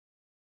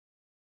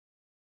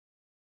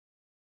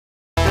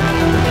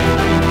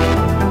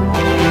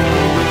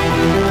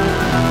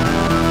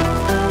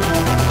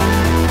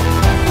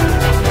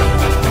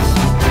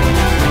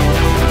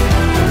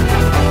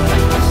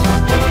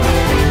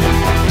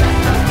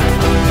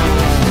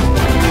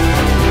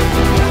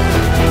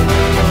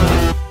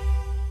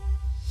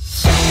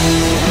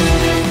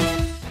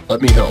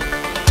Let me help.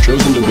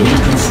 Chosen to build.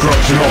 New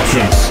construction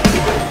options.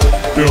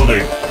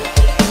 Building.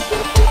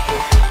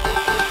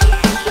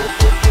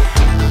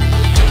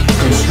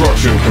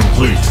 Construction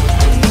complete.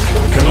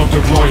 Cannot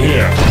deploy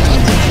here.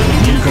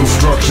 New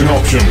construction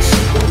options.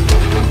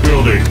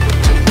 Building.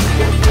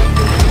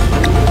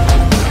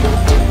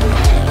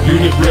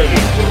 Unit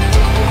ready.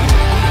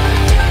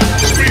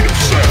 Speed of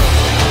sound.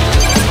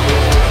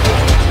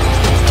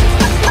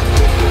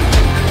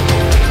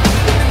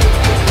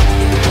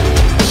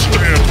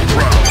 Stand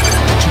proud.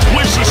 To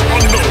places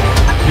unknown.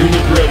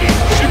 Unit ready.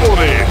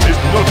 Chivalry is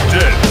not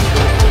dead.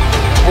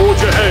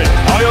 Forge ahead.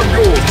 I am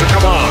yours to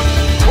command.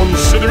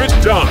 Consider it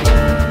done.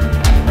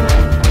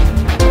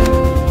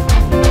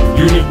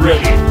 Unit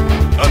ready.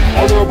 An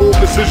honorable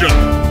decision.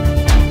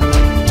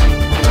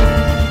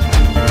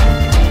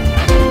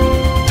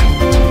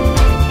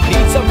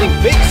 Need something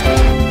fixed?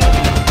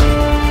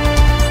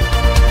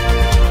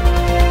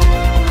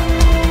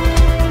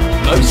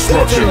 Most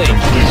Construction certainly.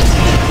 complete.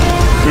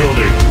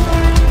 Building.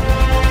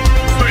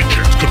 They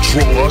can't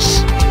control us.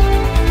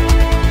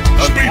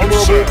 An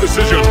honorable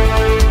decision.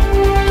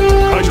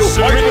 I shall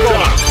fight it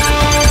done.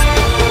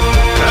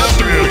 Stand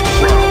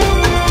proud.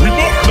 We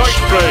march. Night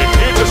Flame,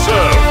 here to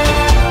serve.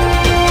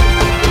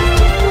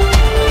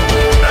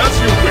 As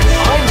you wish.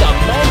 I'm the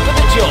man for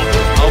the job.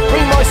 I'll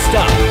bring my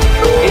stuff.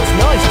 It's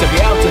nice to be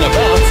out and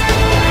about.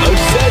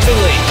 Most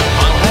certainly.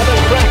 I'll have a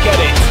crack at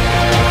it.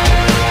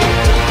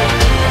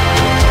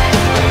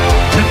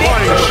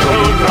 Flying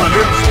stone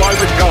lives by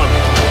the gun.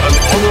 An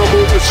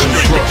honorable decision.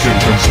 Construction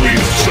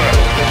complete, sir.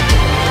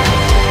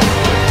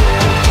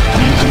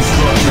 New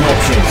construction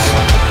options.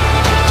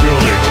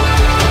 Building.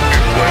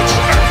 Let's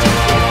act.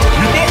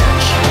 We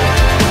march.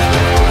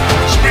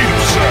 Speed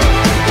of sound.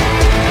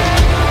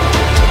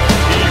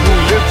 He who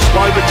lives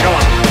by the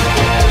gun.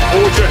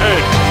 Forge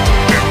ahead.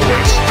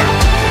 Let's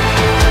act.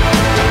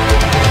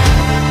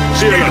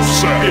 Fearless,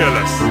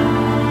 fearless.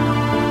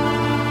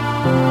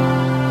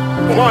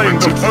 Flying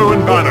the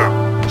foreign banner.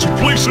 To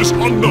places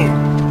unknown.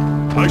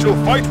 I shall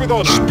fight with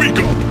honor. Speak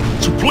up.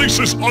 To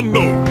places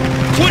unknown.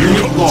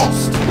 Unit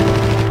lost.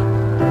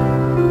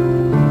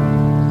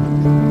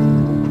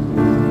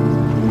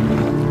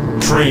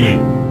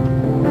 Training.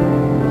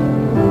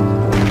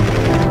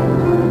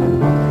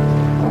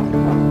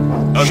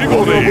 An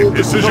honorable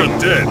decision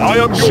dead. I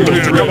am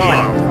yours to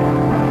command.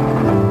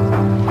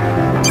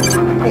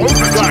 On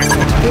flank.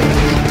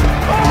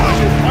 I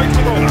shall fight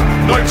with honor.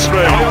 Knight's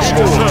Rail.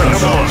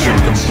 Construction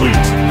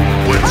complete.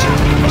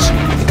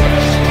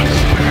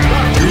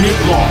 Unit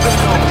lost.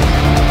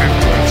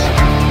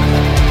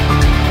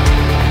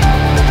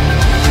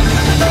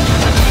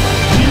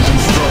 New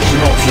construction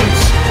options.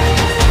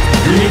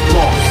 Unit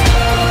lost.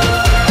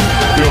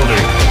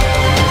 Building.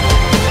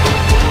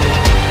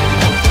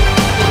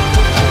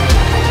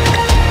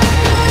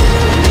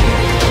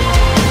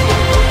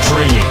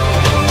 Training.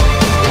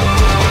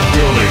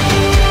 Building.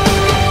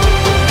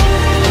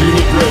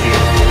 Unit ready.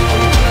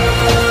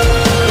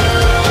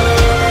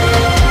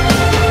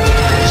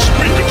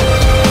 Speaker.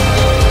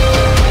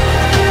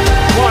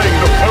 Flying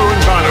the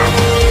foreign banner.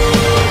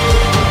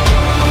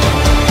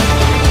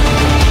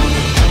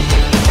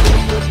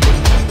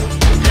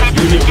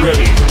 Unit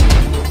ready.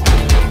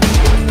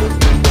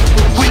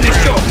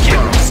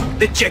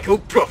 The Jekyll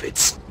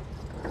profits.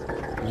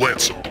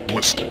 Let's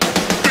whistle.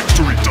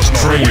 Victory does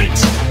not wait.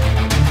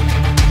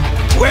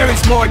 Where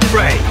is my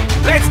prey?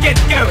 Let's get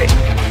going.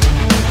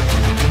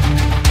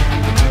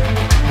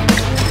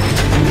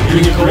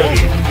 Unit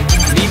ready.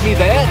 Need me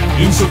there?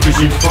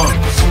 Insufficient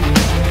funds.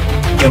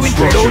 Going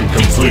for Construction long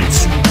complete.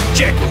 distance.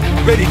 Jekyll,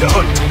 ready to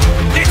hunt.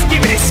 Let's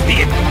give it a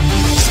spin.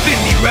 Spin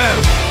me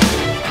round.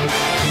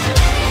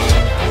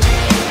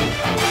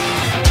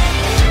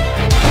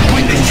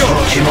 When the shark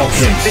Construction kills,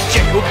 options. the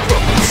Jekyll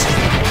profits.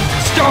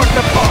 Start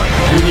the fire.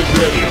 Unit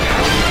ready.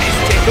 This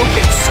Jekyll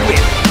can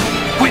swim.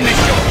 When the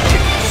shark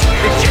kills,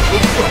 the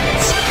Jekyll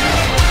profits.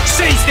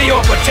 Seize the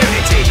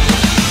opportunity.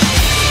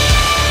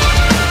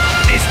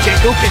 This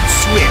Jekyll can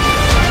swim.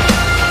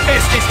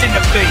 Fastest in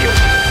the field.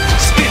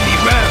 Spin me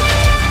round.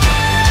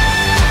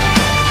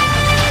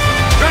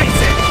 Raise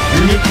it.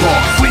 Unit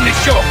lost. When the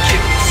shark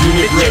kills,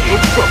 Unit the ready.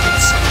 Jekyll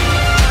profits.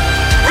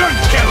 Run,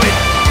 coward.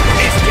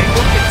 This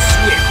Jekyll can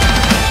swim.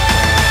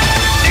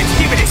 Let's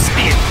give it a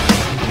spin.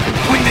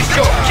 When the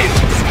shark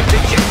kills, the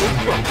Jekyll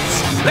profits.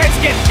 Let's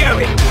get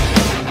going.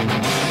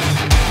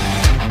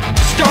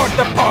 Start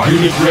the party.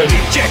 Unit ready.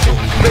 Jekyll.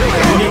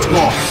 Unit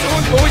lost.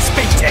 Sword boy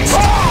speed test.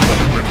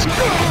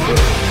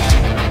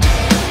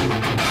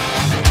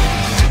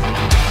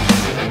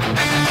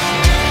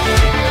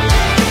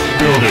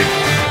 Building.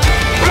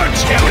 Run,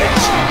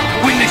 cowards!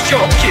 When the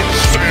shark kills,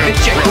 the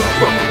Jekyll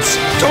profits.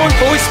 Time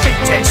boy speed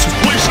test.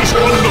 Places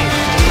unknown.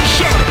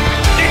 Shatter.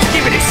 Let's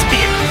give it a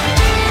spin.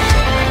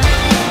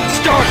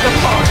 Start the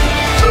party.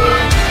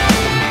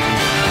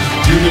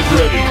 Unit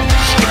ready.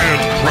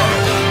 Stand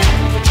proud.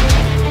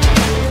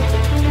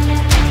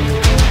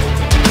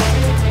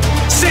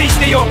 Seize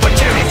the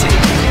opportunity.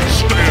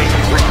 Stand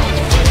proud.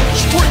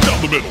 Straight down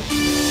the middle.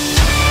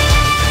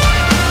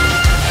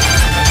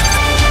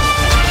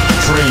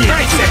 training.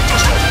 Face it!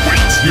 Just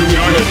wait. Unit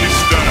Guided ready.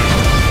 stand.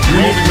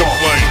 Unit Holding the lost.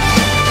 flames.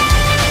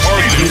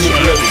 Target Unit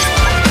set. ready.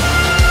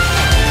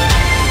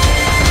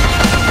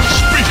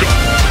 Speak up.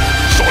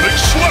 Sonic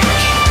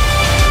slash.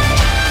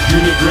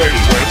 Unit ready.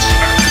 Let's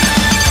act.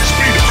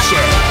 Speed up,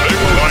 sir. They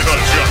will line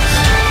up shots.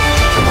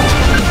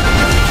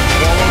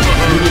 Follow the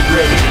herd. Unit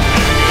ready.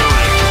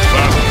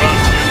 Last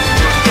Bastion's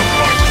first to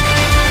fight.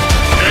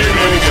 Game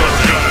over,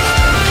 guys.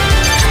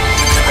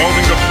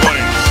 Holding the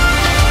flames.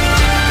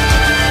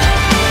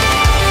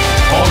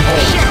 On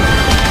hold.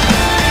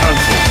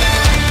 Cancel.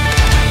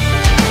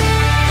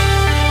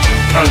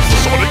 Cancel.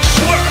 Sonic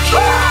slash.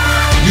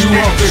 You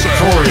are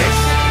victorious.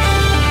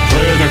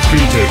 Player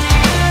defeated.